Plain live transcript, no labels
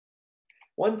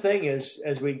one thing is,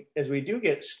 as we do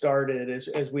get started,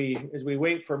 as we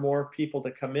wait for more people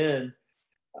to come in,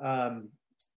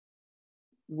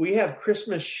 we have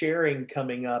Christmas sharing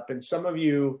coming up, and some of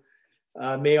you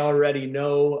may already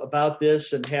know about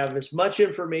this and have as much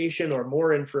information or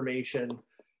more information.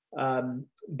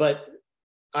 But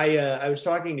I was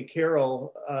talking to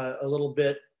Carol a little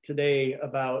bit today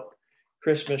about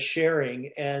Christmas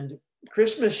sharing, and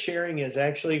Christmas sharing is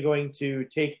actually going to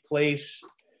take place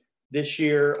this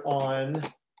year on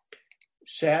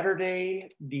Saturday,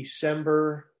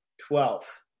 December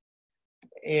 12th.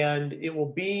 And it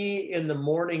will be in the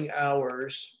morning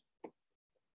hours.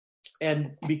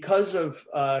 And because of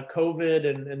COVID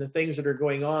and the things that are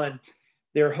going on,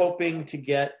 they're hoping to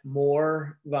get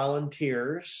more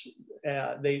volunteers.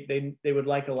 They would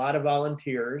like a lot of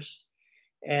volunteers.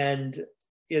 And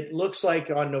it looks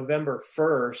like on November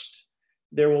 1st,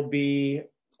 there will be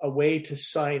a way to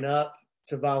sign up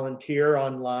to volunteer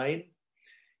online.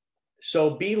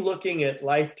 So be looking at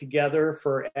Life Together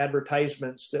for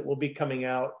advertisements that will be coming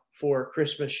out for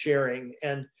Christmas sharing.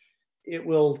 And it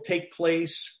will take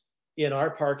place in our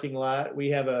parking lot. We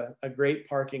have a great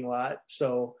parking lot.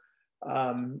 So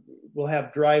we'll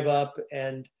have drive up,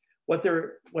 and what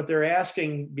they're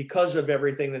asking, because of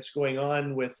everything that's going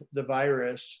on with the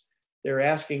virus, they're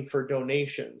asking for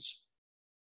donations.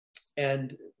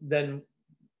 And then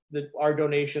our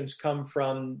donations come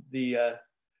from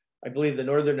I believe the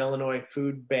Northern Illinois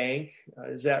Food Bank.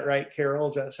 Is that right, Carol?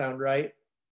 Does that sound right?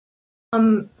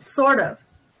 Sort of.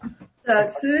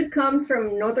 The food comes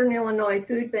from Northern Illinois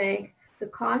Food Bank. The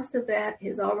cost of that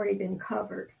has already been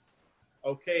covered.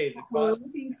 Okay. The cost. We're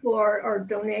looking for our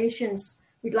donations.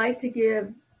 We'd like to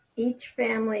give each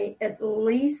family at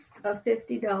least a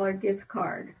 $50 gift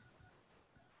card.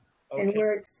 Okay. And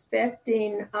we're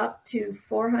expecting up to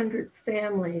 400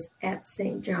 families at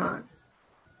St. John.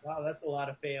 Wow, that's a lot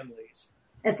of families.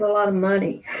 That's a lot of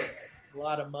money. A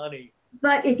lot of money.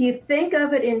 But if you think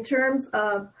of it in terms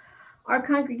of our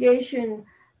congregation,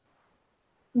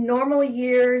 normal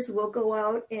years will go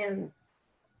out and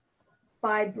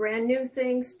buy brand new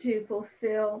things to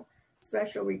fulfill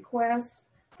special requests.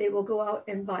 They will go out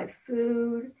and buy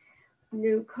food,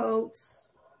 new coats,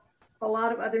 a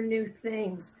lot of other new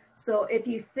things. So if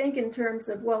you think in terms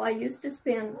of, well, I used to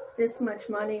spend this much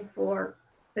money for,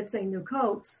 let's say, new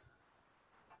coats,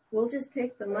 we'll just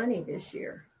take the money this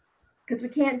year because we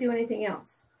can't do anything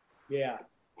else. Yeah,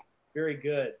 very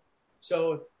good.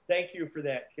 So thank you for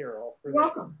that, Carol. You're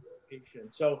welcome.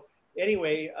 So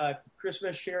anyway,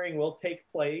 Christmas sharing will take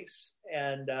place.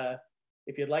 And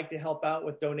if you'd like to help out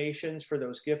with donations for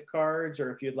those gift cards,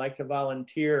 or if you'd like to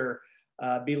volunteer,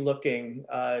 be looking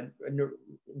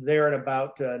there at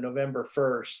about November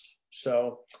 1st.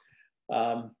 So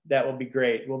that will be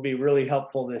great. Will be really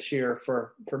helpful this year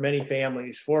for many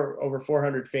families, for over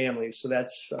 400 families. So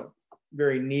that's a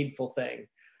very needful thing.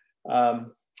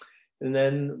 And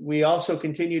then we also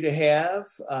continue to have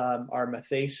our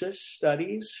Mathesis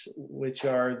studies, which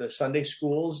are the Sunday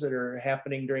schools that are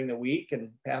happening during the week,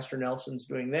 and Pastor Nelson's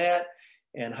doing that.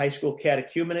 And high school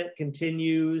catechumenate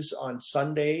continues on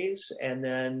Sundays, and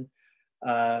then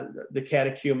the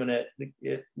catechumenate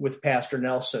with Pastor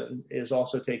Nelson is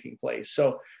also taking place.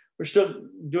 So we're still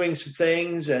doing some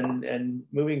things and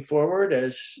moving forward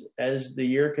as the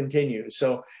year continues.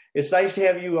 So it's nice to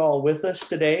have you all with us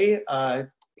today.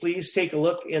 Please take a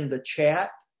look in the chat.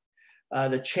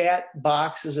 The chat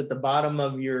box is at the bottom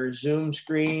of your Zoom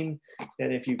screen.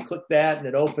 And if you click that and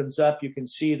it opens up, you can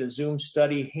see the Zoom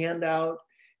study handout,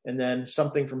 and then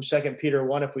something from 2 Peter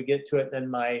 1 if we get to it, then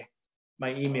my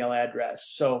email address.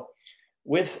 So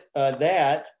with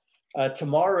that,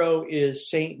 tomorrow is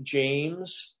St.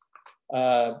 James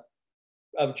of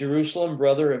Jerusalem,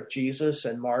 brother of Jesus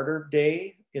and martyr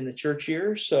day in the church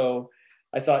year. So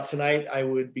I thought tonight I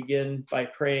would begin by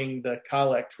praying the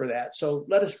collect for that. So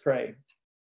let us pray.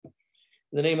 In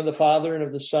the name of the Father, and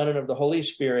of the Son, and of the Holy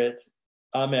Spirit.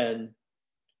 Amen.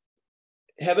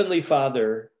 Heavenly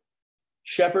Father,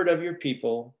 shepherd of your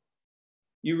people,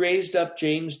 you raised up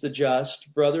James the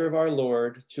Just, brother of our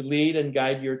Lord, to lead and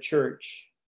guide your church.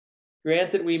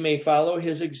 Grant that we may follow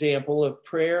his example of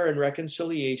prayer and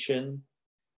reconciliation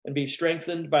and be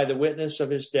strengthened by the witness of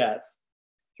his death.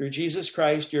 Through Jesus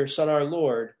Christ, your Son, our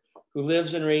Lord, who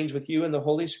lives and reigns with you in the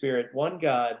Holy Spirit, one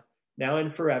God, now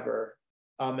and forever.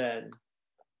 Amen.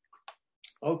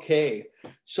 Okay,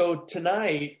 so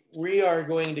tonight we are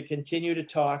going to continue to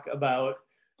talk about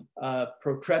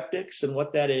protreptics and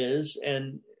what that is.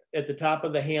 And at the top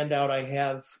of the handout, I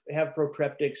have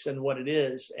protreptics and what it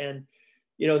is. And,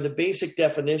 you know, the basic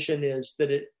definition is that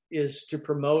it is to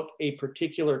promote a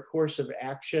particular course of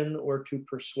action or to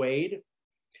persuade.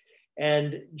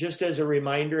 And just as a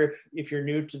reminder, if you're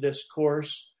new to this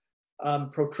course,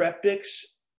 protreptics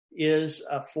is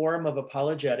a form of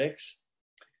apologetics.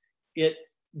 It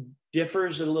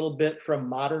differs a little bit from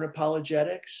modern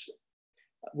apologetics.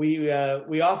 We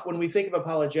often, when we think of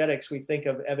apologetics, we think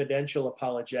of evidential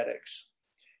apologetics.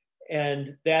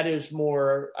 And that is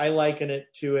more, I liken it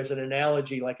to, as an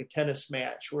analogy, like a tennis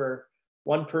match where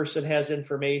one person has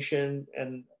information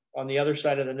and on the other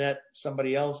side of the net,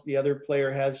 somebody else, the other player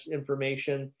has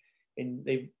information, and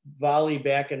they volley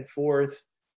back and forth,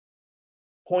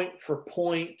 point for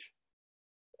point,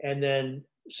 and then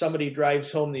somebody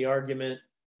drives home the argument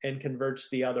and converts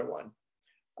the other one.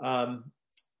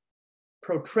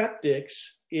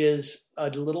 Protreptics is a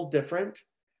little different.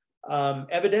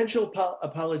 Evidential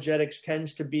apologetics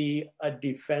tends to be a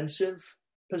defensive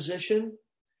position,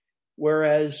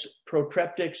 whereas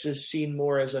protreptics is seen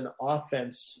more as an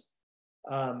offense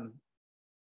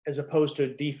as opposed to a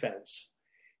defense.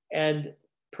 And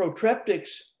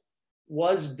protreptics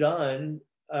was done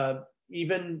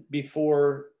even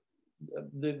before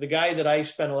the guy that I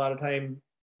spent a lot of time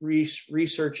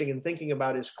researching and thinking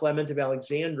about is Clement of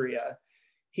Alexandria.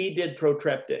 He did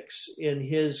protreptics in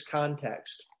his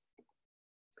context.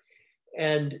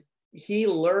 And he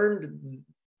learned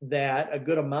that, a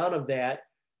good amount of that,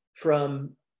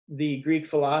 from the Greek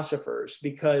philosophers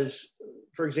because,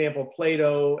 for example,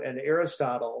 Plato and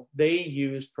Aristotle, they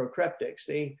used protreptics.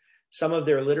 Some of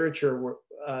their literature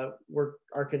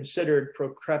are considered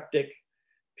protreptic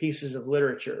pieces of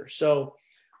literature. So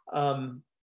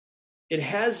it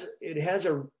has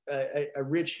a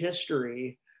rich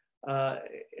history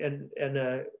and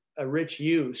a rich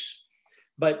use.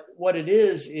 But what it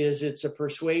is it's a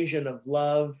persuasion of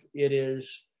love. It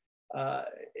is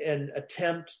an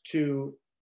attempt to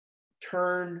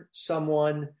turn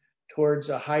someone towards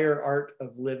a higher art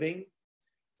of living.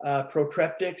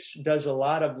 Protreptics does a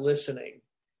lot of listening.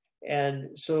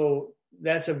 And so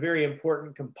that's a very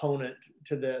important component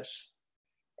to this.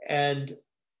 And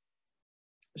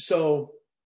so,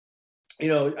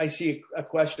 I see a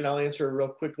question I'll answer real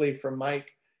quickly from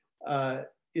Mike.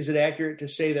 Is it accurate to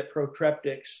say that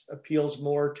protreptics appeals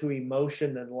more to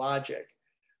emotion than logic?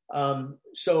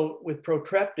 So with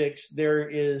protreptics, there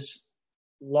is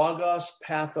logos,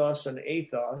 pathos, and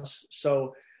ethos.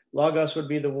 So logos would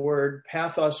be the word,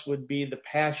 pathos would be the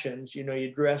passions. You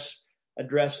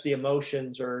address the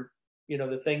emotions or,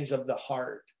 the things of the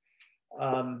heart.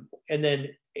 And then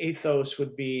ethos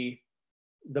would be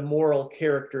the moral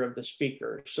character of the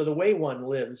speaker. So the way one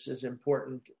lives is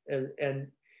important. And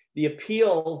the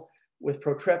appeal with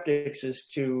protreptics is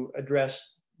to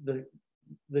address the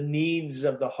needs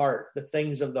of the heart, the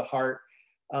things of the heart,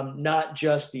 not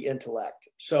just the intellect.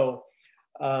 So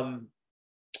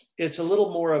it's a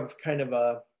little more of kind of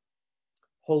a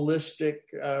holistic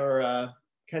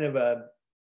kind of a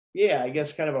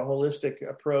holistic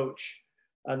approach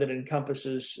that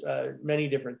encompasses many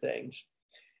different things.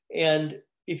 And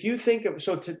if you think of,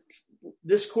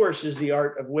 this course is the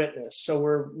art of witness. So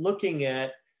we're looking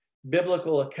at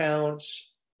biblical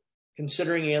accounts,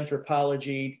 considering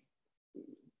anthropology,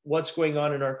 what's going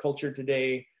on in our culture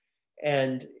today,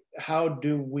 and how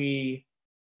do we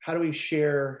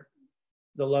share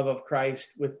the love of Christ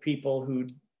with people who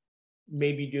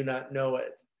maybe do not know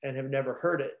it and have never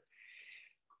heard it.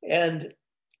 And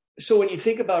so when you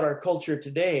think about our culture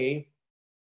today,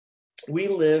 we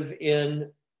live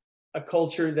in a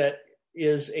culture that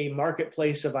is a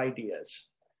marketplace of ideas.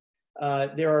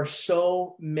 There are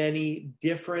so many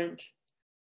different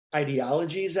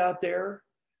ideologies out there.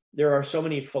 There are so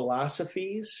many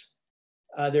philosophies.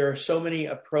 There are so many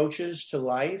approaches to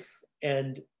life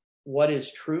and what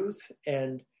is truth.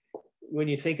 And when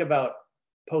you think about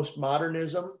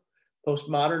postmodernism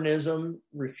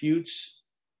refutes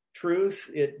truth.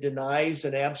 It denies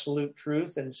an absolute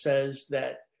truth and says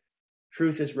that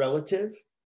truth is relative.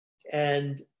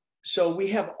 And so we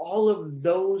have all of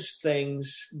those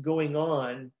things going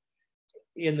on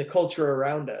in the culture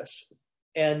around us.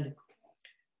 And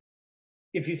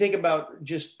if you think about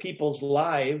just people's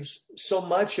lives, so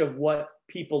much of what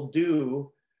people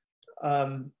do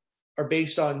are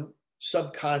based on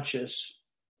subconscious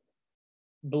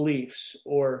beliefs,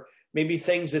 or maybe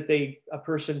things that a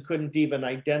person couldn't even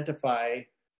identify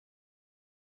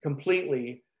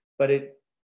completely, but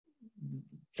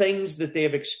things that they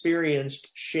have experienced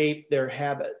shape their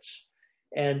habits,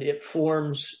 and it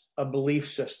forms a belief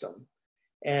system.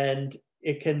 And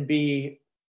it can be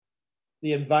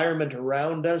the environment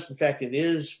around us. In fact, it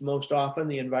is most often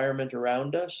the environment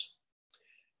around us.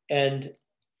 And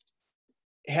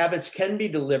habits can be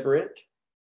deliberate,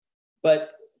 but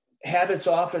habits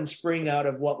often spring out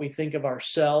of what we think of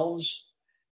ourselves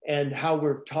and how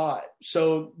we're taught.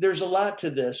 So there's a lot to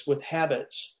this with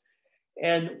habits.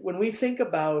 And when we think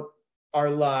about our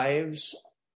lives,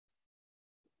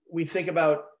 we think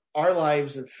about our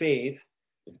lives of faith.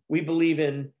 We believe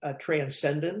in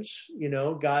transcendence,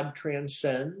 God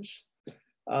transcends,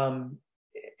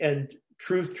 and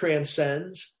truth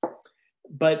transcends.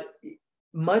 But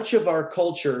much of our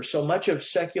culture, so much of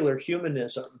secular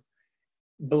humanism,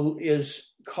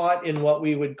 is caught in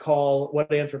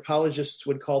what anthropologists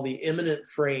would call the immanent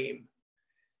frame.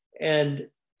 And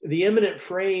the immanent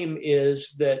frame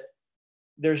is that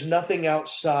there's nothing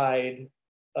outside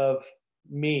of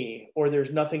me, or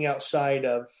there's nothing outside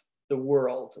of the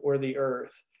world or the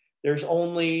earth. There's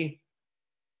only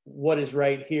what is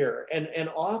right here. And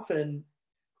often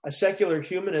a secular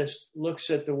humanist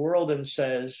looks at the world and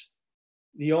says,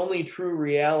 the only true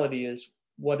reality is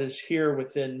what is here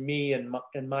within me and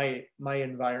my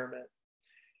environment.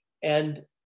 And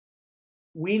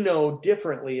we know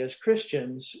differently as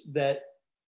Christians that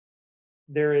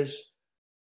there is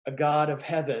a God of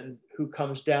heaven who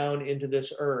comes down into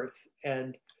this earth,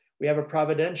 and we have a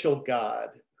providential God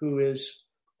who is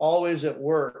always at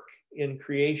work in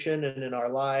creation and in our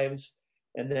lives.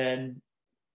 And then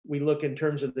we look in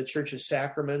terms of the church's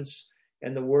sacraments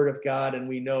and the Word of God, and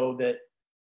we know that,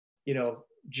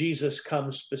 Jesus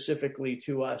comes specifically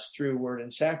to us through Word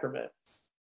and Sacrament.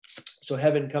 So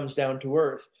heaven comes down to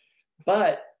earth.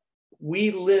 But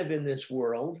we live in this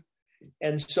world,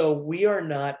 and so we are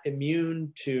not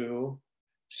immune to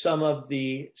some of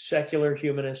the secular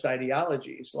humanist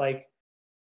ideologies. Like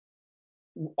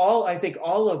I think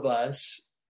all of us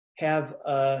have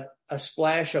a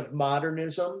splash of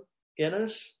modernism in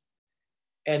us,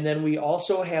 and then we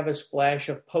also have a splash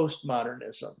of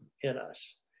postmodernism in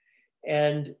us.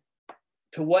 And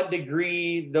to what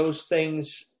degree those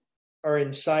things are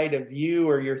inside of you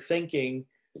or your thinking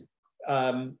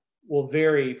will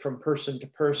vary from person to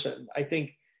person. I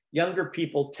think younger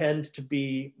people tend to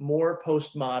be more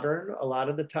postmodern a lot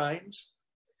of the times,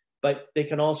 but they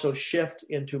can also shift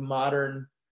into modern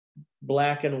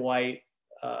black and white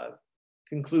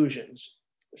conclusions.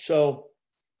 So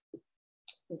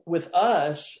with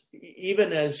us,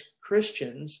 even as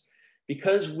Christians,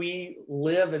 because we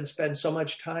live and spend so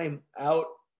much time out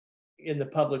in the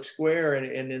public square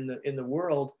and in the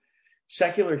world,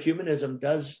 secular humanism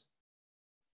does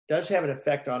have an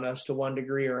effect on us to one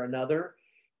degree or another.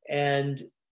 And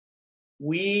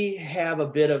we have a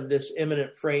bit of this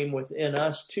immanent frame within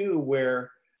us too,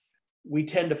 where we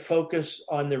tend to focus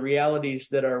on the realities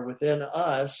that are within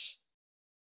us,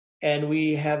 and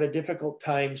we have a difficult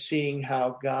time seeing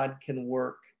how God can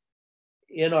work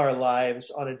in our lives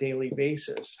on a daily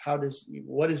basis.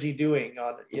 What is he doing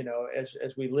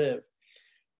as we live?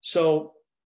 So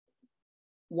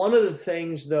one of the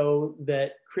things, though,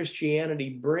 that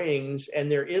Christianity brings,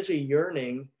 and there is a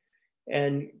yearning,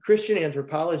 and Christian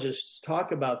anthropologists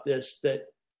talk about this, that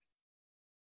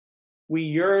we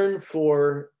yearn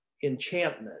for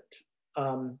enchantment,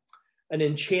 an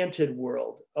enchanted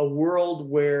world, a world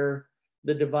where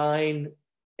the divine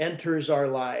enters our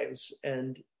lives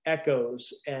and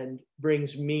echoes and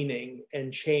brings meaning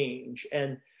and change.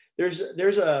 And there's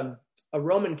a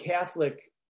Roman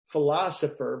Catholic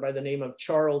philosopher by the name of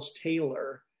Charles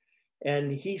Taylor,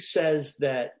 and he says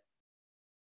that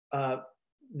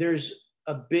there's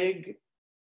a big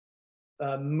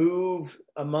movement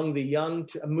among the young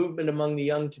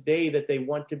today that they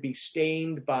want to be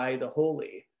stained by the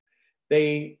holy.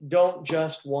 They don't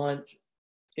just want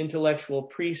intellectual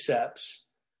precepts,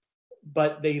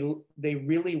 but they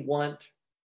really want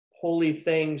holy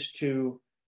things to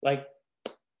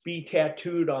be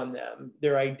tattooed on them,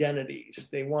 their identities.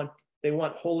 They want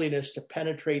holiness to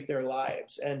penetrate their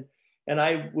lives. And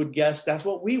I would guess that's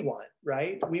what we want,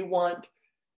 right? We want,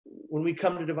 when we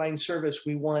come to divine service,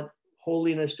 we want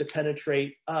holiness to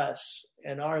penetrate us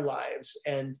and our lives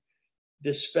and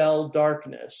dispel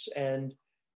darkness and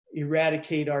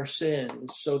eradicate our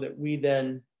sins so that we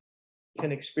then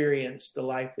can experience the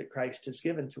life that Christ has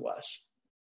given to us.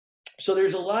 So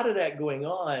there's a lot of that going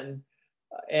on,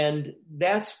 and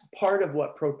that's part of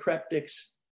what Protreptics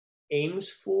aims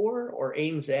for or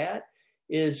aims at,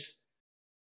 is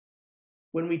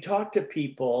when we talk to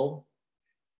people,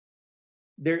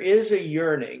 there is a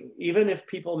yearning, even if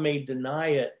people may deny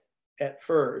it at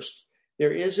first,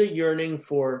 there is a yearning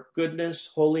for goodness,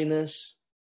 holiness,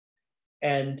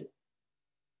 and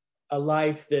a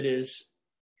life that is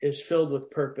filled with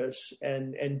purpose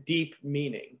and deep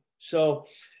meaning. So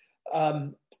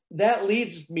that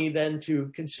leads me then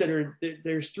to consider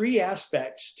there's three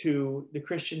aspects to the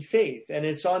Christian faith, and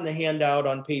it's on the handout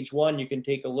on page 1. You can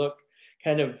take a look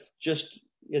kind of just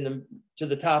to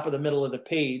the top of the middle of the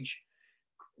page.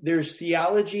 There's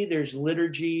theology, there's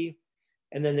liturgy,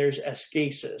 and then there's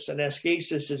ascesis. And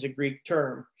ascesis is a Greek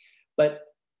term, but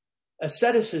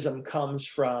asceticism comes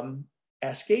from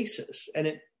ascesis, and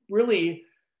it really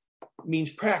means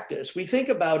practice. We think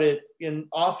about it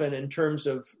often in terms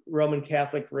of Roman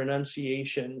Catholic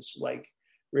renunciations, like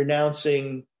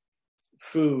renouncing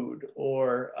food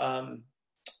or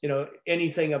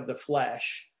anything of the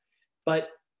flesh, but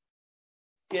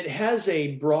it has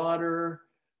a broader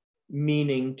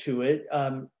meaning to it.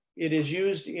 It is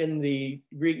used in the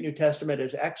Greek New Testament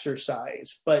as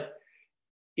exercise, but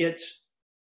it's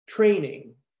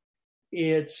training.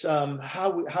 It's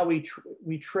how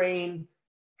we train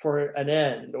for an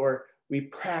end, or we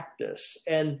practice.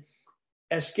 And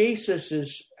ascesis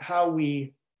is how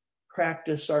we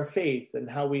practice our faith and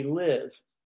how we live.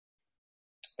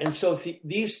 And so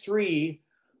these three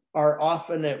are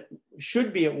often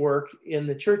should be at work in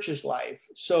the church's life.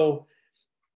 So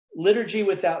liturgy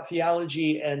without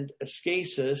theology and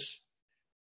ascesis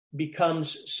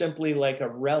becomes simply like a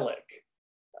relic,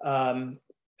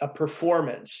 a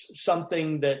performance,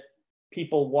 something that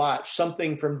people watch,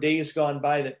 something from days gone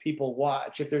by that people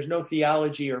watch. If there's no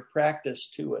theology or practice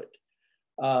to it,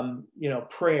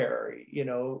 prayer,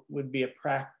 would be a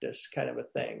practice kind of a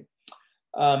thing.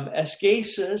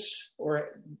 Ascesis,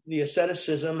 or the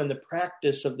asceticism and the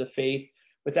practice of the faith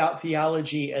without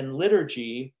theology and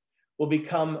liturgy, will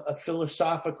become a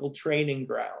philosophical training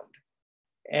ground.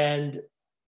 And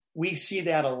we see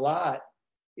that a lot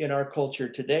in our culture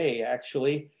today,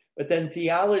 actually. But then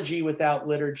theology without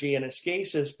liturgy and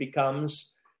ascesis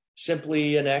becomes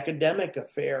simply an academic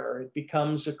affair. It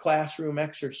becomes a classroom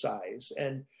exercise.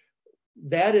 And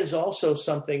that is also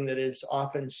something that is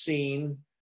often seen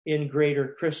in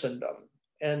greater Christendom.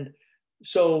 And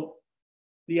so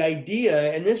the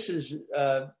idea, and this is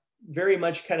very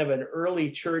much kind of an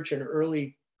early church and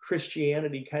early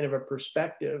Christianity kind of a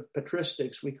perspective,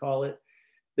 patristics we call it,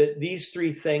 that these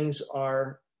three things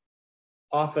are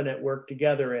often at work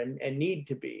together and need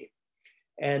to be.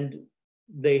 And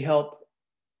they help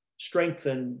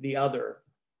strengthen the other.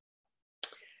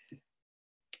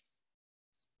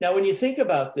 Now, when you think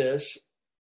about this,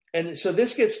 and so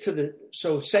this gets to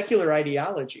secular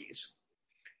ideologies.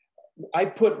 I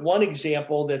put one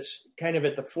example that's kind of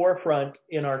at the forefront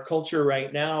in our culture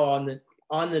right now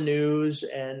on the news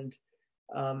and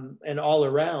all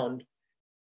around.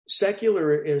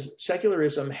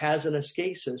 Secularism has an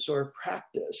ascesis or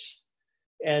practice.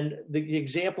 And the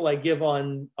example I give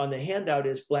on the handout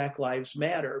is Black Lives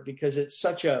Matter, because it's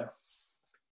such a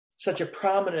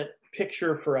prominent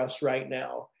picture for us right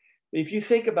now. If you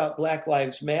think about Black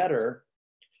Lives Matter,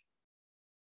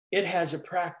 it has a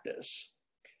practice.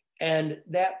 And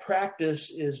that practice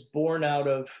is born out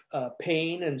of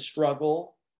pain and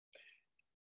struggle.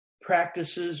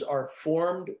 Practices are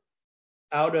formed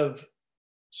out of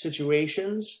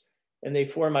situations, and they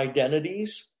form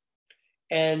identities.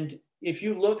 And if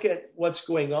you look at what's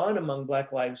going on among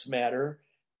Black Lives Matter,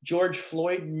 George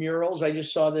Floyd murals, I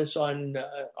just saw this on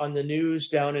the news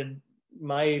down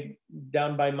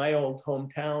by my old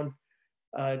hometown,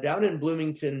 down in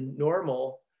Bloomington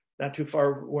Normal, not too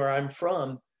far where I'm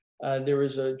from. There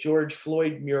was a George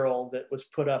Floyd mural that was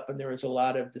put up, and there was a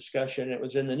lot of discussion. It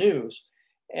was in the news.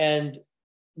 And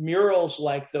murals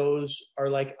like those are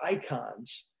like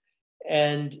icons.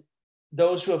 And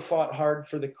those who have fought hard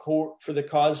for the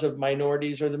cause of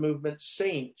minorities are the movement's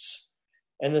saints.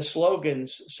 And the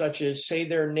slogans, such as "Say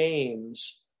Their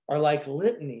Names," are like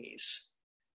litanies.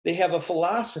 They have a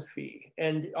philosophy.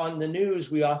 And on the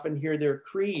news, we often hear their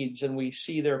creeds and we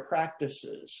see their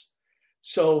practices.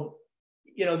 So,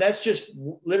 that's just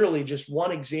literally just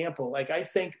one example. Like, I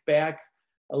think back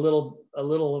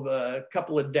a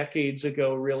couple of decades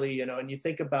ago, really, and you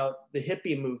think about the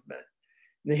hippie movement.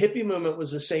 And the hippie movement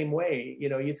was the same way.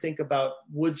 You think about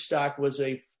Woodstock was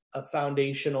a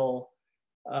foundational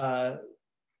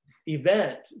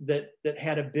event that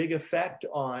had a big effect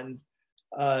on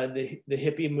the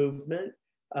hippie movement.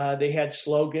 They had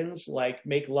slogans like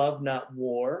 "Make Love, Not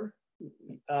War."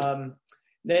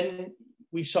 Then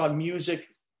we saw music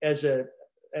as an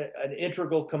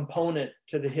integral component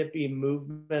to the hippie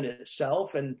movement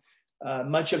itself, and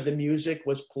much of the music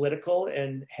was political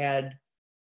and had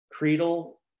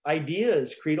creedal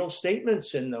ideas, creedal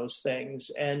statements in those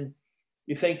things. And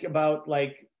you think about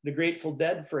like the Grateful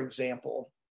Dead, for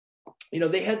example,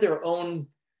 they had their own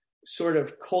sort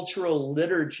of cultural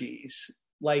liturgies.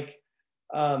 Like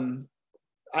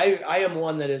I am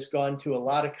one that has gone to a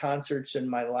lot of concerts in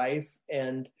my life,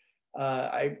 and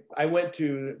I went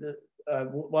to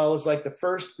it was like the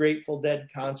first Grateful Dead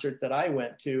concert that I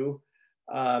went to.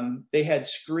 They had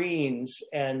screens,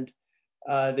 and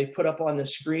they put up on the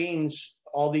screens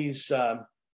all these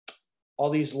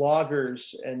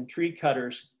loggers and tree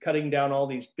cutters cutting down all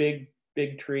these big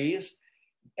trees,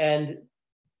 and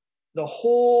the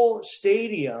whole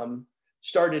stadium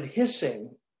started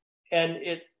hissing, and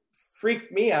it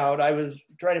freaked me out. I was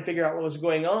trying to figure out what was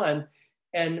going on,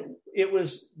 and that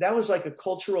was like a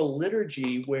cultural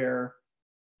liturgy where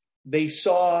they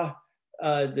saw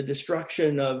the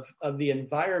destruction of the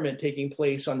environment taking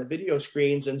place on the video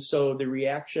screens, and so the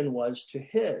reaction was to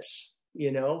hiss.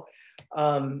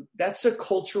 That's a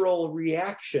cultural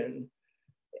reaction.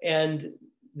 And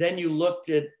then you looked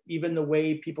at even the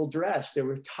way people dressed. There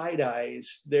were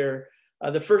tie-dyes. The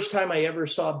first time I ever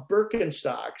saw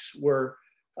Birkenstocks were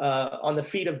on the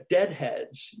feet of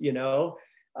deadheads.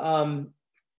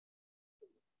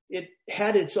 It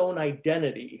had its own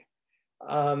identity.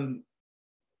 And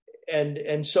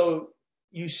so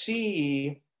you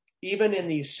see, even in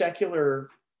these secular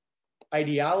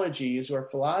ideologies or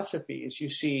philosophies, you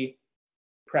see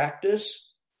practice,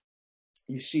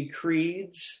 you see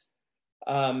creeds,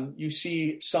 you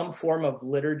see some form of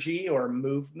liturgy or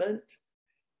movement.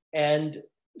 And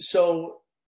so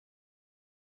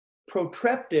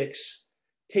protreptics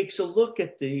takes a look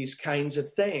at these kinds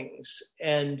of things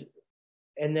and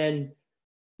then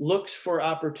looks for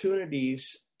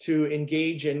opportunities to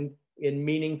engage in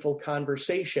meaningful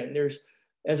conversation. There's,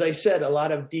 as I said, a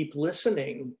lot of deep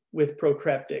listening with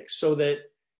protreptics, so that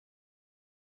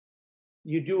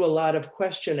you do a lot of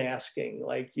question asking,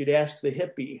 like you'd ask the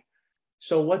hippie,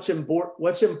 so what's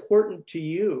important to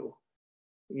you?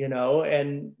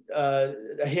 And a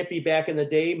hippie back in the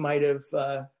day might have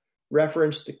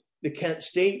referenced the Kent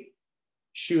State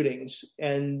shootings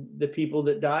and the people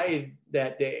that died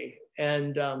that day,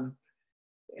 and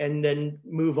then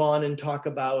move on and talk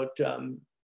about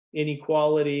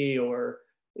inequality or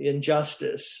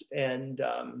injustice and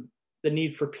the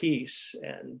need for peace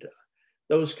and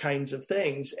those kinds of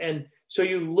things. And so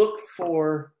you look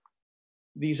for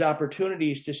these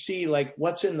opportunities to see, like,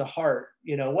 what's in the heart.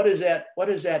 What is that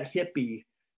hippie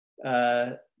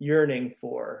yearning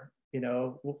for?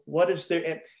 What is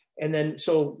there? And then,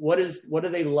 so what do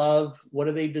they love? What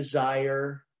do they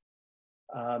desire?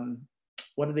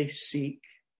 What do they seek?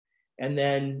 And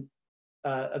then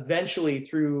eventually,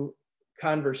 through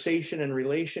conversation and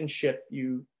relationship,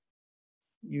 you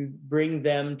bring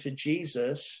them to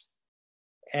Jesus,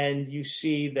 and you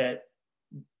see that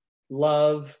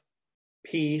love,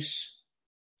 peace,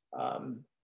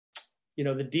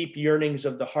 the deep yearnings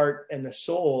of the heart and the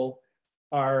soul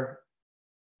are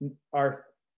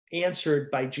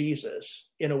answered by Jesus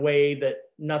in a way that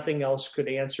nothing else could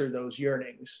answer those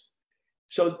yearnings.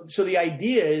 So the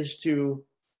idea is to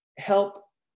help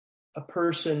a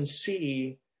person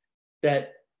see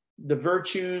that the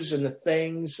virtues and the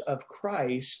things of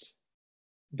Christ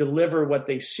deliver what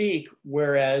they seek,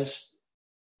 whereas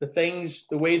the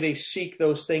way they seek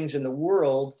those things in the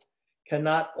world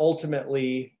cannot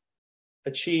ultimately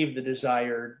achieve the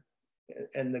desired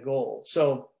and the goal.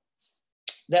 So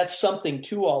that's something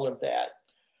to all of that.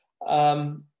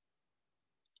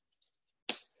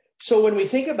 So when we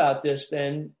think about this,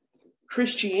 then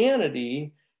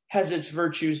Christianity has its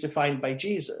virtues defined by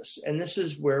Jesus. And this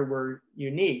is where we're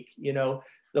unique. The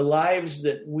lives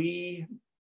that we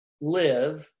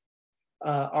live,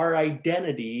 our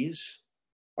identities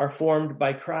are formed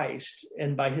by Christ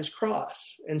and by his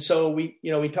cross. And so we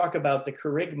talk about the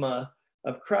kerygma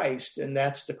of Christ, and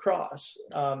that's the cross,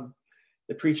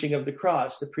 the preaching of the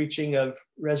cross, the preaching of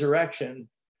resurrection,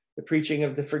 the preaching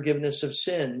of the forgiveness of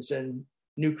sins and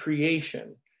new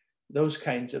creation, those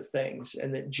kinds of things.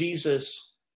 And that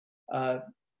Jesus,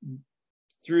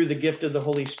 through the gift of the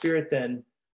Holy Spirit, then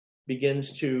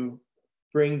begins to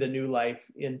bring the new life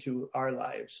into our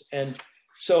lives. And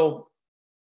so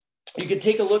you can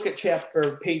take a look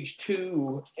at page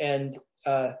 2, and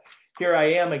here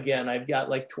I am again. I've got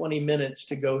like 20 minutes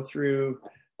to go through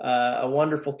a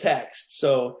wonderful text.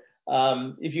 So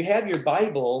if you have your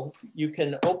Bible, you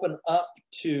can open up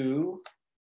to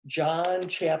John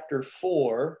chapter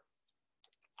 4,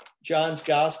 John's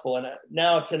Gospel. And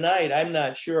now tonight, I'm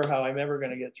not sure how I'm ever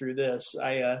going to get through this.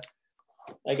 I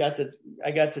got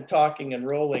to talking and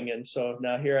rolling, and so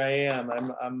now here I am.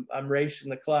 I'm racing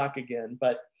the clock again.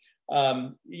 But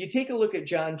you take a look at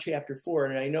John chapter 4,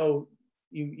 and I know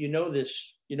you know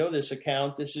this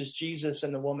account. This is Jesus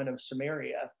and the woman of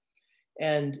Samaria,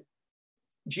 and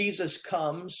Jesus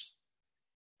comes,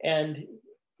 and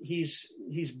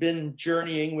he's been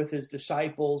journeying with his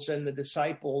disciples, and the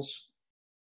disciples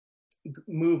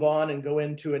move on and go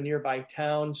into a nearby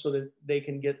town so that they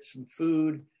can get some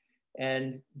food.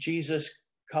 And Jesus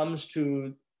comes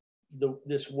to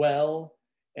this well,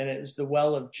 and it is the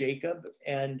well of Jacob,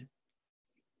 and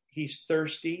he's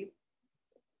thirsty.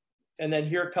 And then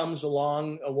here comes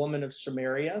along a woman of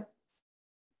Samaria,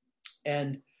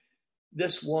 and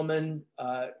this woman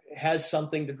has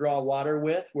something to draw water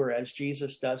with, whereas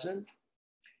Jesus doesn't.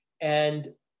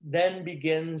 And then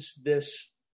begins this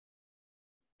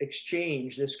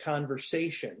exchange, this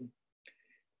conversation.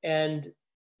 And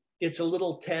it's a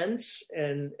little tense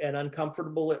and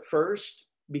uncomfortable at first,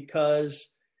 because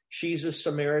she's a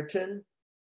Samaritan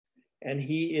and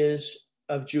he is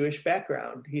of Jewish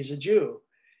background. He's a Jew.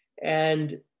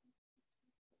 And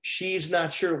she's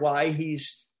not sure why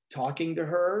he's talking to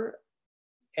her.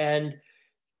 And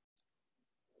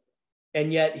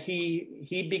yet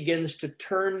he begins to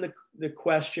turn the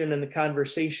question and the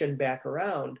conversation back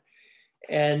around.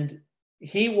 And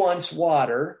he wants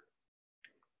water,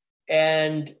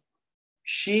 and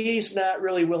she's not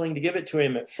really willing to give it to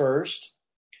him at first.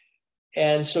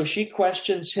 And so she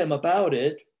questions him about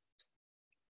it.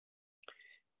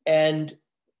 And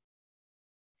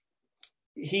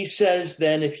he says,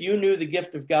 then, if you knew the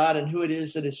gift of God and who it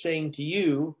is that is saying to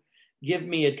you, give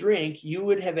me a drink, you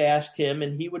would have asked him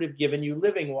and he would have given you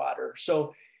living water.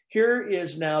 So here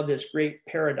is now this great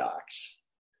paradox.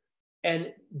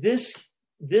 And this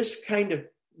kind of,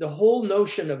 the whole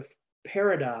notion of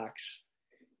paradox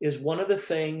is one of the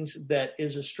things that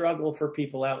is a struggle for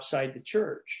people outside the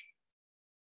church.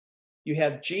 You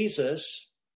have Jesus,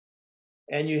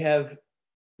 and you have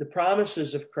the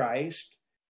promises of Christ,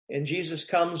 and Jesus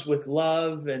comes with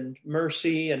love and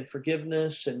mercy and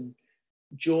forgiveness and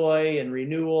joy and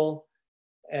renewal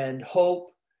and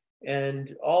hope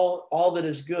and all that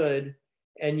is good.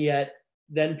 And yet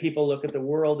then people look at the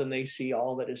world and they see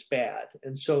all that is bad.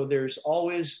 And so there's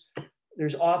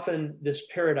often this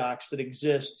paradox that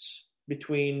exists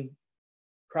between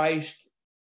Christ,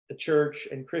 the church,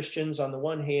 and Christians on the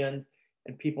one hand,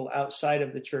 and people outside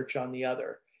of the church on the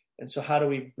other. And so how do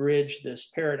we bridge this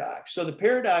paradox? So the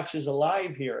paradox is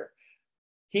alive here.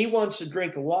 He wants a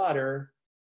drink of water.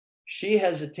 She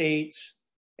hesitates.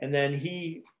 And then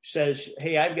he says,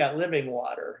 hey, I've got living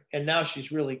water. And now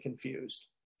she's really confused.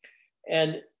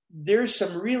 And there's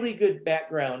some really good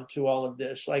background to all of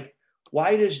this. Like,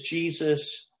 why does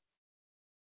Jesus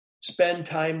spend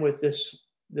time with this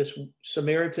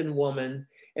Samaritan woman?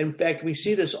 In fact, we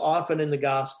see this often in the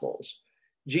Gospels.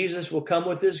 Jesus will come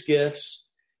with his gifts,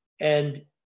 and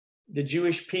the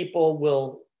Jewish people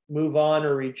will move on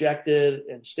or reject it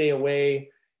and stay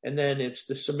away. And then it's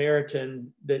the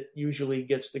Samaritan that usually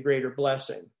gets the greater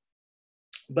blessing.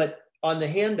 But on the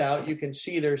handout, you can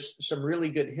see there's some really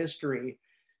good history,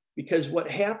 because what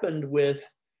happened with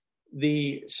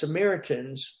the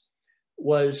Samaritans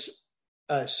was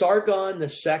Sargon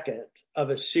II of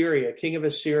Assyria, king of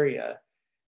Assyria.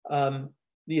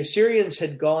 The Assyrians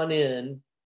had gone in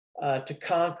to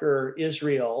conquer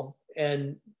Israel,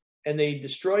 and they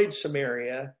destroyed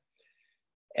Samaria,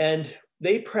 and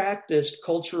they practiced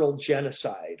cultural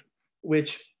genocide,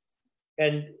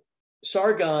 and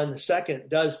Sargon II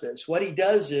does this. What he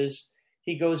does is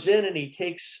he goes in and he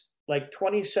takes like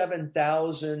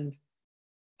 27,000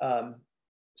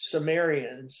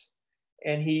 Sumerians,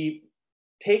 and he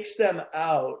takes them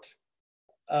out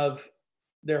of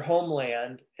their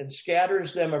homeland and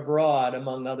scatters them abroad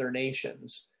among other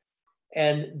nations.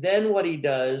 And then what he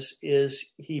does is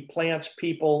he plants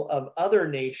people of other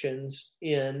nations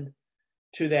in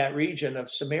to that region of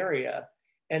Samaria.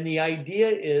 And the idea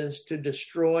is to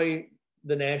destroy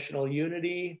the national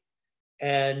unity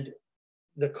and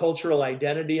the cultural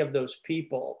identity of those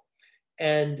people.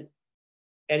 And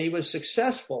he was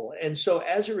successful. And so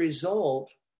as a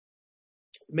result,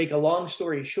 make a long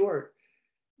story short,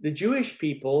 the Jewish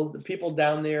people, the people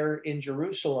down there in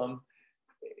Jerusalem,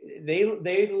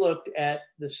 they looked at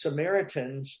the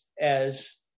Samaritans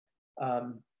as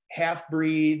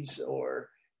half-breeds, or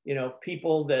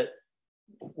people that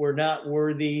were not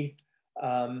worthy.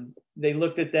 They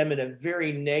looked at them in a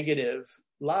very negative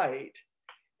light,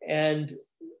 and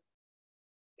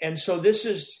so this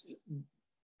is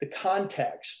the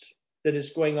context that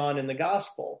is going on in the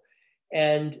gospel.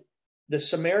 And the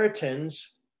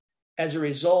Samaritans, as a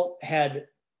result, had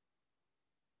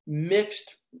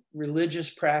mixed religious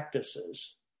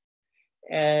practices.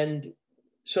 And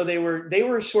so they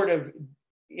were sort of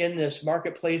in this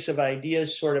marketplace of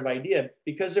ideas sort of idea,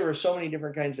 because there were so many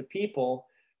different kinds of people.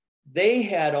 They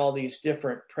had all these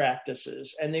different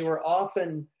practices, and they were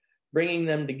often bringing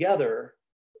them together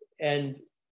and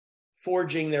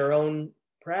forging their own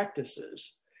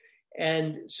practices.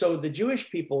 And so the Jewish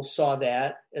people saw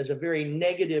that as a very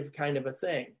negative kind of a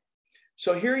thing.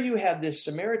 So here you have this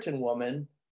Samaritan woman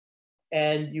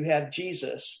and you have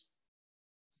Jesus.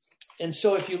 And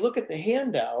so if you look at the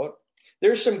handout,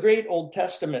 there's some great Old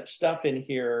Testament stuff in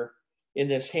here in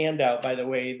this handout, by the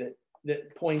way,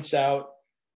 that points out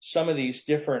some of these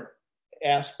different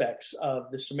aspects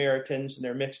of the Samaritans and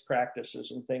their mixed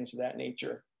practices and things of that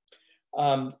nature.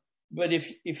 But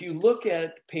if you look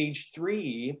at page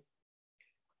 3,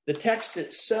 the text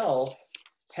itself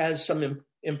has some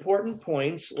important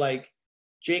points, like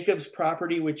Jacob's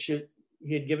property, which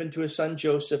he had given to his son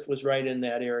Joseph, was right in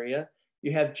that area.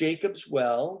 You have Jacob's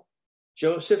well.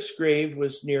 Joseph's grave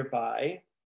was nearby.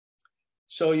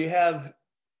 So you have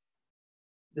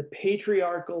the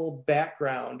patriarchal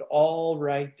background all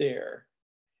right there.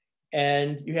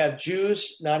 And you have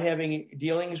Jews not having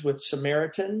dealings with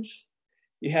Samaritans.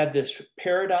 You have this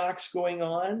paradox going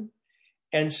on.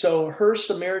 And so her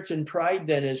Samaritan pride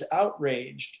then is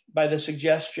outraged by the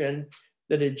suggestion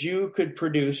that a Jew could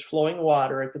produce flowing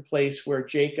water at the place where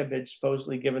Jacob had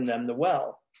supposedly given them the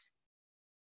well.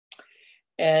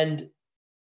 And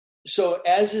so,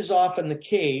 as is often the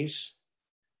case,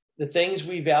 the things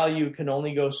we value can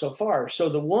only go so far. So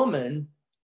the woman,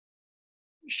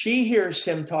 she hears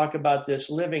him talk about this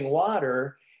living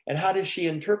water, and how does she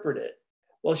interpret it?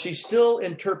 Well, she still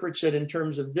interprets it in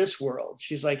terms of this world.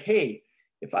 She's like, hey,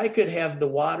 if I could have the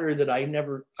water that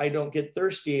I don't get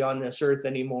thirsty on this earth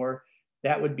anymore,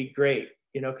 that would be great,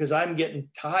 because I'm getting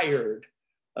tired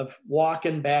of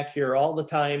walking back here all the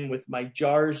time with my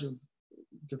jars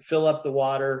to fill up the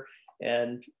water.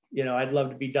 And, I'd love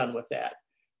to be done with that.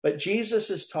 But Jesus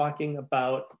is talking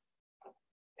about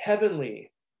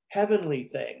heavenly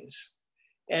things.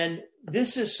 And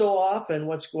this is so often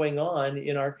what's going on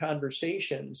in our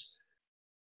conversations.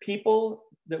 People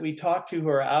that we talk to who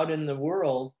are out in the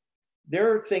world,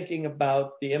 they're thinking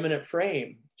about the imminent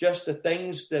frame, just the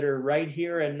things that are right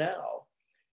here and now.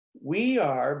 We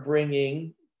are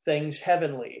bringing things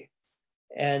heavenly.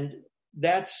 And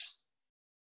there's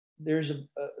a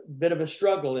bit of a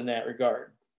struggle in that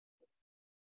regard.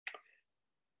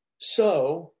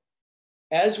 So,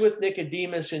 as with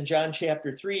Nicodemus in John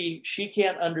chapter 3, she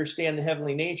can't understand the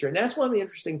heavenly nature. And that's one of the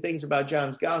interesting things about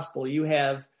John's gospel. You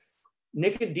have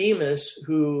Nicodemus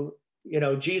who,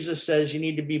 Jesus says you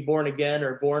need to be born again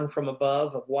or born from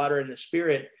above of water and the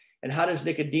Spirit. And how does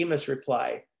Nicodemus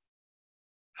reply?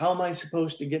 How am I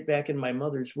supposed to get back in my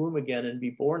mother's womb again and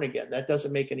be born again? That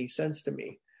doesn't make any sense to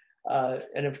me.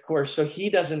 And of course, so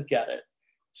he doesn't get it.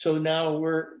 So now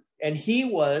and he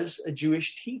was a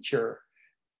Jewish teacher.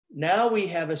 Now we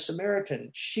have a Samaritan.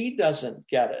 She doesn't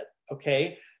get it.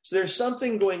 Okay. So there's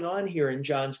something going on here in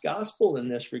John's gospel in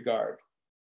this regard.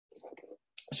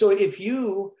 So if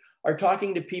you are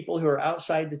talking to people who are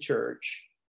outside the church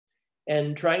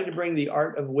and trying to bring the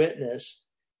art of witness,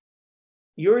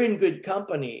 you're in good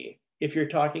company if you're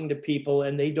talking to people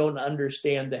and they don't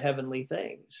understand the heavenly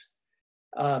things.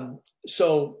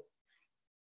 So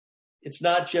it's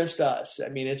not just us. I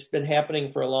mean, it's been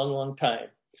happening for a long, long time.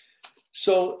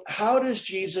 So how does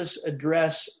Jesus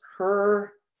address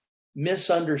her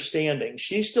misunderstanding?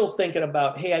 She's still thinking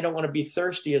about, hey, I don't want to be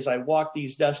thirsty as I walk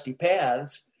these dusty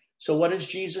paths. So what does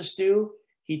Jesus do?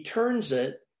 He turns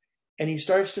it and he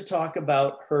starts to talk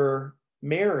about her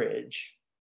marriage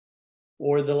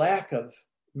or the lack of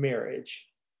marriage.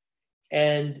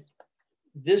 And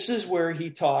this is where he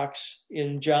talks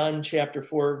in John chapter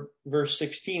 4, verse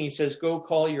 16. He says, go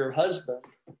call your husband.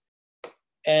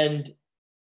 And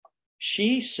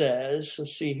she says,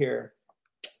 let's see here.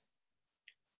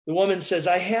 The woman says,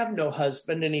 I have no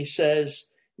husband. And he says,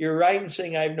 you're right in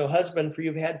saying I have no husband, for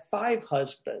you've had 5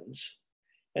 husbands.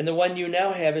 And the one you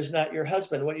now have is not your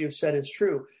husband. What you've said is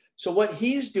true. So what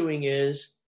he's doing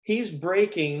is he's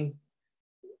breaking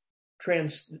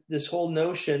this whole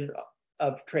notion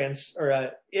of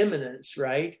imminence,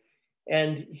 right?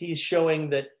 And he's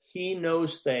showing that he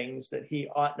knows things that he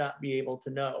ought not be able to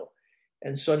know.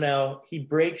 And so now he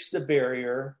breaks the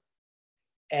barrier,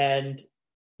 and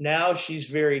now she's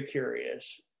very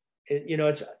curious.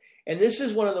 And this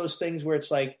is one of those things where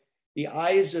it's like the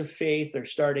eyes of faith are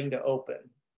starting to open.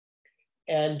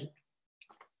 And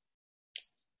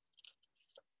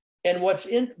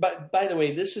by the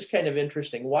way, this is kind of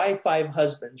interesting. Why 5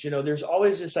 husbands? There's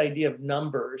always this idea of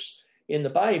numbers in the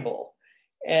Bible.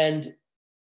 And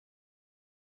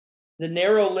the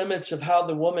narrow limits of how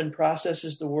the woman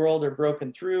processes the world are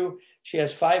broken through. She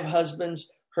has 5 husbands.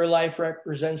 Her life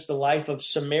represents the life of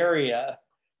Samaria,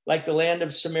 Like the land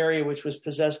of Samaria, which was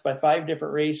possessed by 5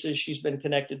 different races, she's been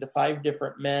connected to 5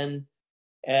 different men,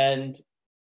 and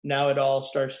now it all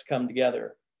starts to come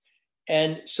together.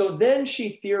 And so then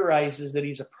she theorizes that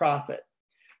he's a prophet.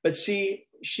 But see,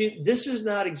 this is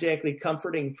not exactly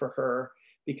comforting for her,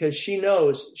 because she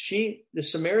knows the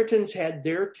Samaritans had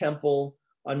their temple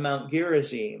on Mount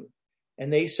Gerizim,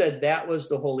 and they said that was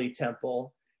the holy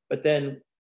temple. But then,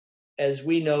 as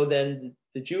we know, then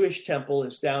the Jewish temple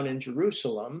is down in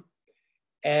Jerusalem,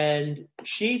 and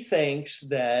she thinks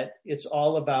that it's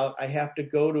all about, I have to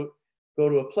go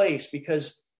to a place,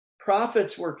 because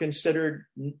prophets were considered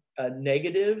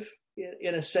negative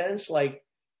in a sense. Like,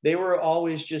 they were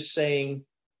always just saying,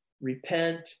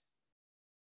 repent,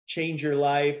 change your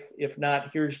life. If not,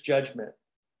 here's judgment.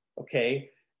 Okay.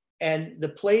 And the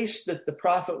place that the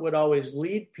prophet would always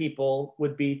lead people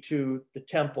would be to the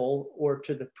temple or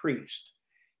to the priest.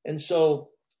 And so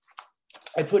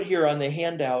I put here on the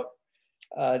handout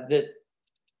that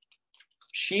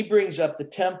she brings up the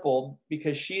temple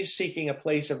because she's seeking a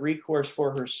place of recourse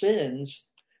for her sins.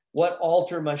 What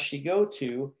altar must she go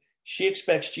to? She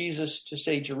expects Jesus to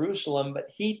say Jerusalem, but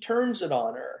he turns it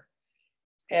on her.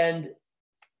 And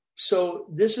so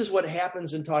this is what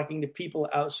happens in talking to people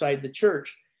outside the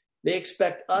church. They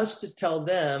expect us to tell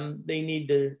them they need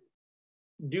to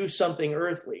do something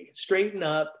earthly, straighten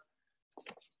up,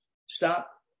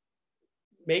 stop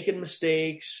making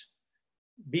mistakes,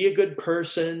 be a good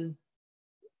person,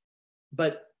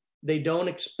 but they don't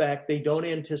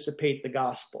anticipate the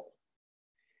gospel.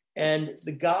 And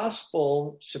the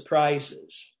gospel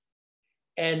surprises.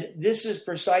 And this is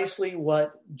precisely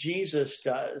what Jesus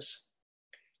does,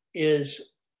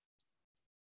 is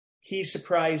he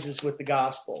surprises with the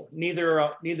gospel.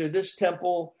 Neither this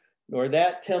temple nor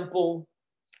that temple.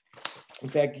 In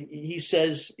fact, he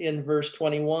says in verse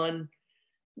 21,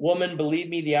 "Woman, believe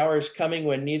me, the hour is coming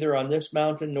when neither on this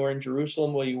mountain nor in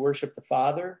Jerusalem will you worship the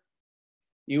Father.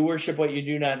 You worship what you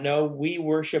do not know. We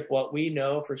worship what we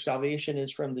know, for salvation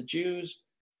is from the Jews.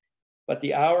 But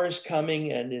the hour is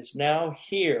coming and is now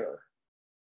here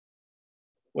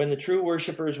when the true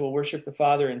worshipers will worship the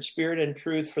Father in spirit and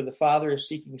truth, for the Father is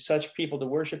seeking such people to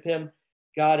worship him.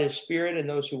 God is spirit, and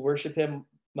those who worship him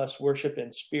must worship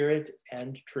in spirit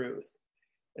and truth."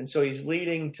 And so he's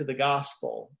leading to the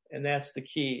gospel, and that's the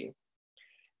key.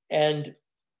 And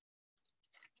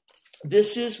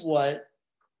this is what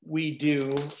we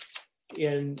do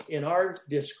in our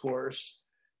discourse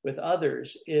with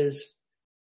others. Is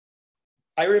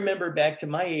I remember back to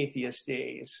my atheist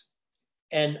days,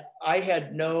 and I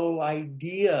had no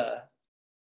idea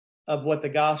of what the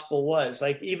gospel was.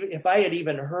 Like, even if I had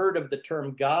even heard of the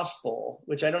term gospel,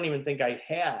 which I don't even think I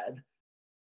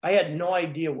had no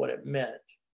idea what it meant.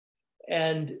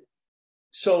 And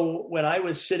so when I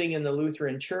was sitting in the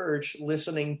Lutheran church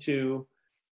listening to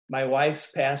my wife's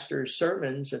pastor's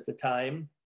sermons at the time,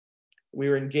 we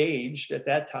were engaged at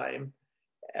that time,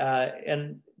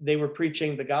 and they were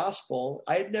preaching the gospel.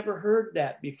 I had never heard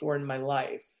that before in my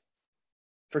life.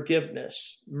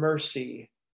 Forgiveness,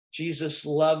 mercy, Jesus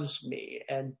loves me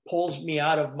and pulls me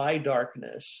out of my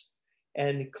darkness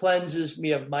and cleanses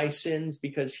me of my sins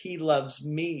because he loves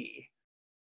me.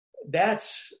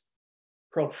 That's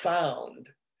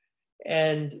profound.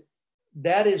 And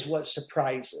that is what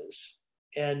surprises.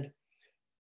 And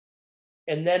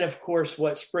then, of course,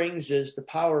 what springs is the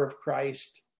power of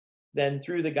Christ, then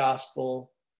through the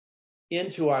gospel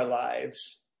into our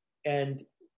lives. And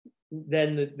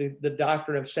then the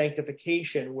doctrine of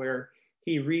sanctification, where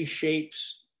he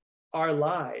reshapes our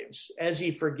lives as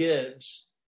he forgives,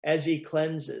 as he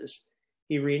cleanses,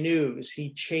 he renews,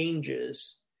 he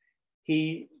changes.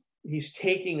 He's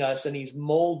taking us and he's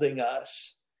molding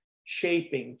us,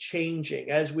 shaping, changing.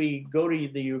 As we go to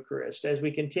the Eucharist, as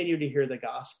we continue to hear the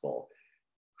gospel,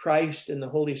 Christ and the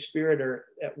Holy Spirit are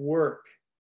at work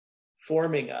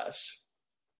forming us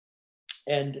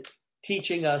and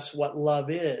teaching us what love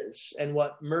is and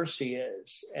what mercy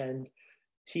is, and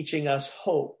teaching us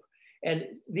hope. And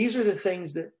these are the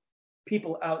things that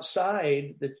people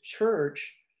outside the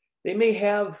church, they may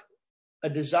have a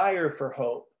desire for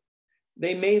hope.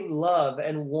 They may love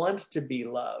and want to be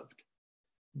loved,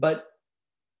 but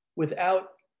without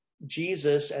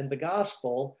Jesus and the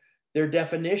gospel, their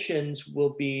definitions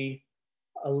will be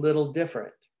a little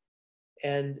different.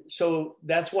 And so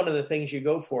that's one of the things you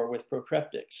go for with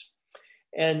protreptics.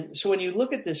 And so when you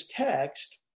look at this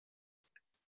text,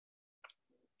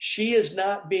 she is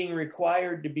not being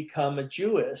required to become a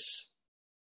Jewess.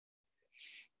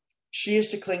 She is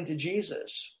to cling to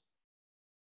Jesus.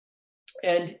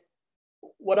 And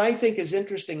what I think is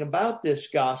interesting about this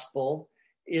gospel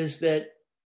is that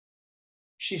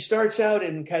she starts out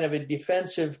in kind of a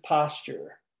defensive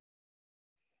posture.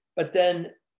 But then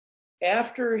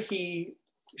after he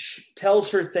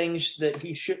tells her things that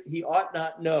he ought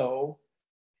not know,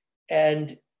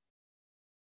 and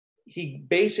he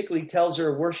basically tells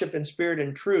her worship in spirit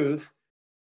and truth,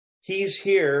 he's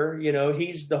here,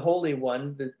 he's the Holy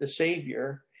One, the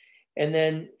Savior. And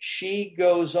then she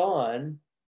goes on,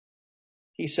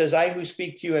 he says, I who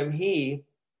speak to you am he.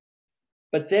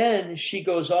 But then she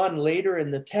goes on later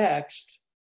in the text,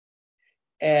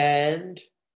 and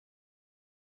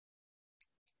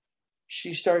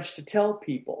she starts to tell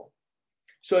people.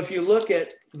 So if you look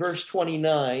at verse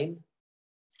 29,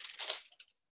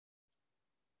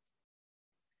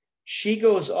 she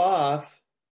goes off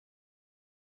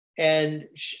and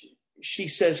she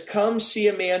says, come see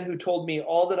a man who told me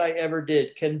all that I ever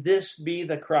did. Can this be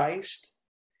the Christ?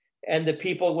 And the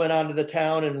people went on to the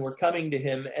town and were coming to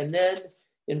him. And then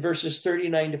in verses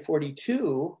 39 to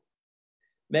 42,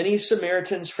 many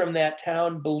Samaritans from that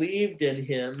town believed in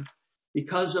him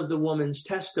because of the woman's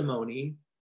testimony.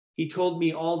 He told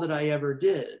me all that I ever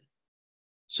did.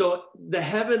 So the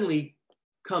heavenly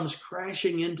comes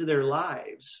crashing into their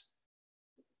lives.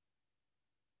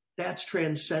 That's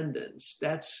transcendence.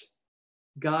 That's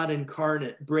God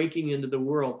incarnate breaking into the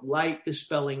world, light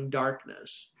dispelling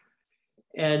darkness.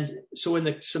 And so when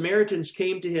the Samaritans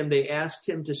came to him, they asked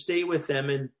him to stay with them,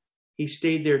 and he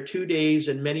stayed there 2 days,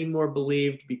 and many more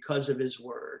believed because of his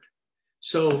word.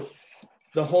 So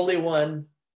the Holy One,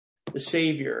 the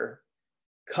Savior,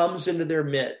 comes into their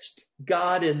midst,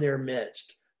 God in their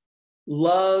midst,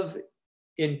 love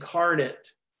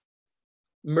incarnate,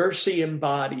 mercy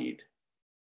embodied,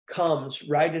 comes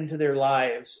right into their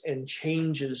lives and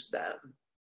changes them.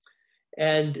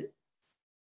 And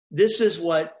this is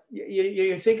what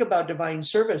you think about divine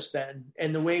service then,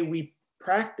 and the way we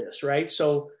practice, right?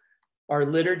 So our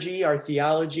liturgy, our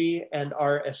theology, and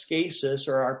our ascesis,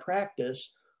 or our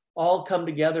practice, all come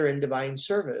together in divine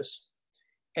service.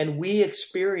 And we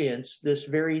experience this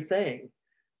very thing.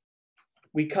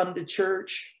 We come to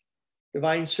church,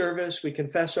 divine service, we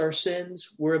confess our sins,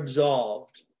 we're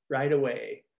absolved right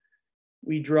away.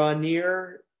 We draw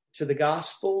near to the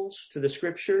Gospels, to the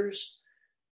Scriptures,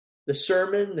 the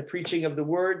sermon, the preaching of the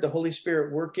Word, the Holy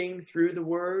Spirit working through the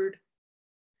Word.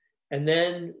 And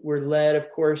then we're led,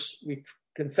 of course, we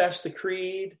confess the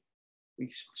creed,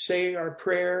 we say our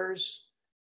prayers,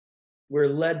 we're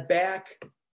led back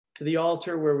to the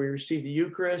altar where we receive the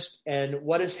Eucharist. And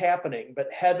what is happening?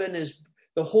 But heaven is,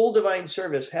 the whole divine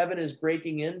service, heaven is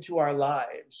breaking into our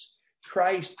lives,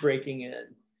 Christ breaking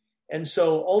in. And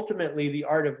so ultimately the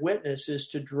art of witness is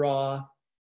to draw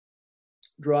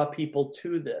people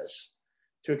to this,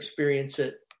 to experience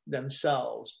it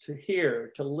themselves, to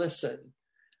hear, to listen,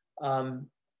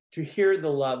 to hear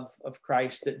the love of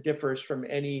Christ that differs from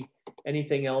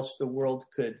anything else the world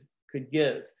could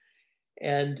give.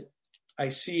 And I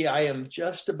see I am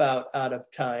just about out of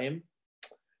time,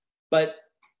 but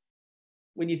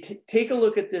when you take a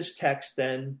look at this text,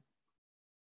 then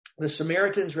the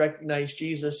Samaritans recognized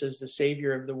Jesus as the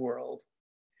Savior of the world.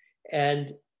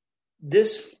 And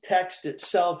this text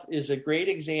itself is a great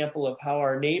example of how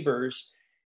our neighbors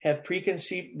have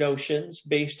preconceived notions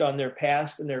based on their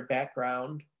past and their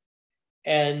background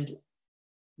and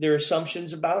their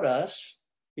assumptions about us,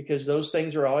 because those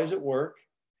things are always at work.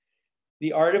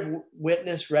 The art of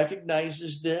witness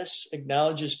recognizes this,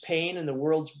 acknowledges pain and the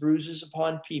world's bruises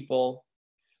upon people.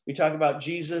 We talk about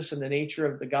Jesus and the nature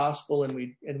of the gospel, and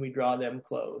we draw them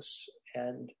close.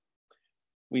 And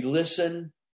we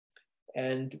listen,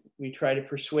 and we try to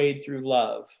persuade through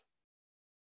love.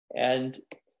 And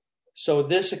so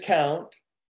this account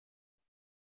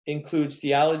includes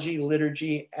theology,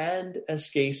 liturgy, and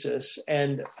ascesis.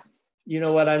 And you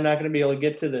know what? I'm not going to be able to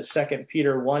get to the 2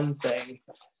 Peter 1 thing.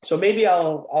 So maybe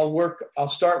I'll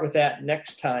start with that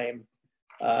next time.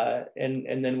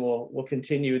 And then we'll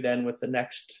continue then with the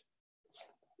next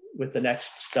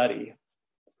study.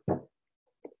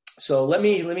 So let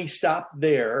me stop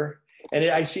there. And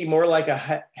I see more like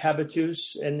a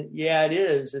habitus, and yeah, it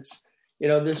is. It's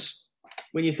this,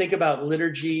 when you think about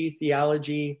liturgy,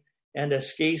 theology, and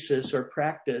ascesis or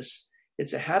practice,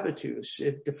 it's a habitus.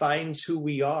 It defines who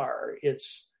we are.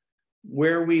 It's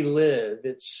where we live.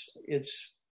 It's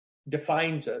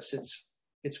defines us.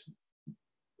 It's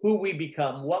who we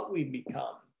become, what we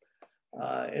become.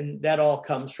 And that all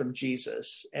comes from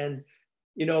Jesus. And,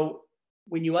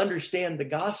 when you understand the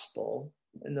gospel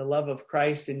and the love of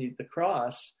Christ and the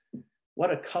cross,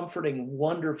 what a comforting,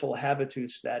 wonderful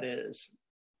habitus that is.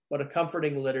 What a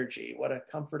comforting liturgy. What a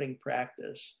comforting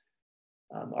practice.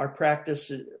 Our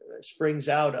practice springs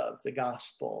out of the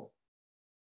gospel.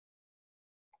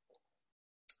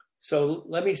 So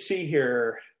let me see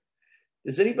here.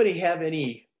 Does anybody have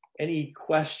any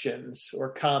questions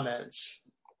or comments?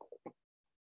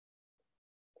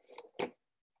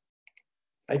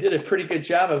 I did a pretty good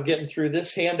job of getting through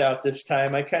this handout this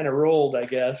time. I kind of rolled, I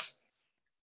guess.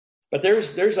 But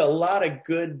there's a lot of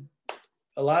good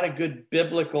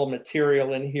biblical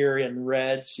material in here in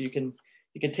red, so you can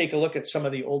take a look at some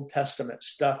of the Old Testament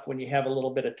stuff when you have a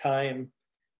little bit of time,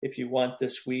 if you want,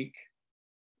 this week.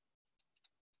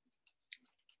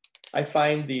 I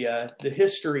find the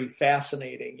history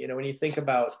fascinating. You know, when you think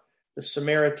about the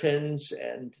Samaritans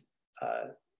and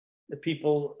the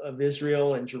people of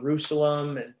Israel and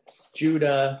Jerusalem and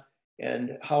Judah,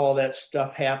 and how all that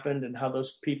stuff happened and how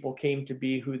those people came to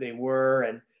be who they were,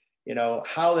 and, you know,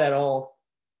 how that all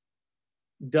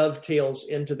dovetails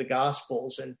into the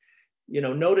Gospels. And, you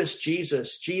know, notice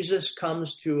Jesus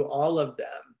comes to all of them.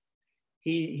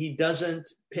 He doesn't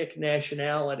pick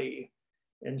nationality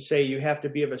and say you have to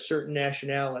be of a certain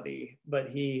nationality, but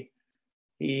he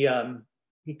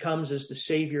comes as the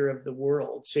Savior of the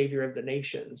world, Savior of the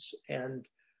nations, and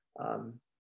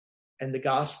the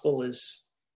gospel is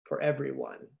for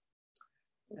everyone.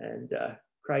 And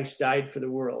Christ died for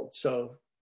the world. So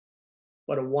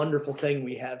what a wonderful thing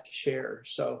we have to share.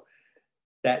 So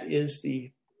that is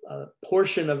the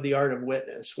portion of the art of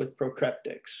witness with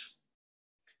Procryptics.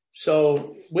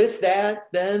 So with that,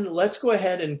 then let's go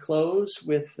ahead and close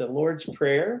with the Lord's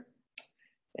Prayer.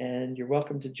 And you're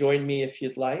welcome to join me if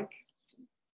you'd like.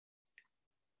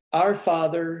 Our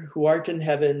Father, who art in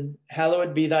heaven,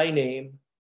 hallowed be thy name.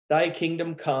 Thy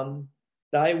kingdom come,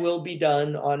 thy will be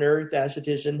done on earth as it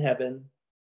is in heaven.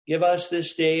 Give us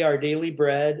this day our daily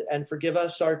bread, and forgive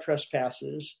us our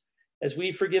trespasses, as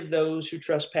we forgive those who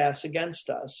trespass against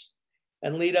us.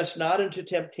 And lead us not into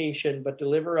temptation, but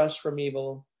deliver us from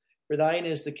evil. For thine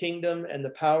is the kingdom and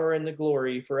the power and the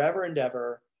glory forever and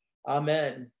ever.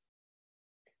 Amen.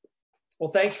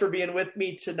 Well, thanks for being with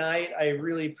me tonight. I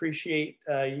really appreciate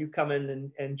you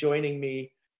coming and joining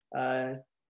me in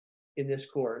this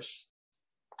course.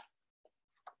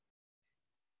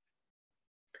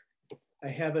 I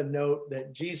have a note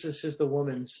that Jesus is the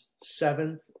woman's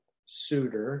seventh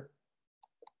suitor.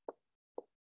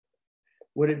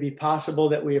 Would it be possible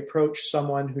that we approach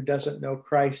someone who doesn't know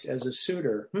Christ as a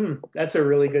suitor? That's a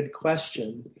really good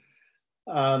question.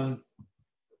 Yeah,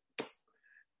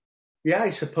 I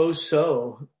suppose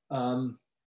so. Yeah,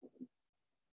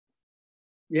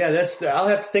 I'll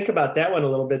have to think about that one a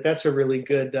little bit. That's a really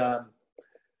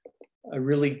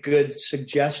good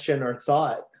suggestion or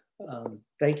thought.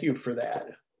 Thank you for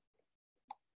that.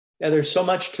 Yeah, there's so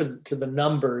much to the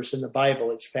numbers in the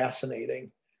Bible. It's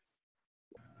fascinating.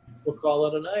 We'll call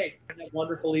it a night. Have a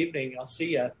wonderful evening. I'll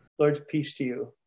see you. Lord's peace to you.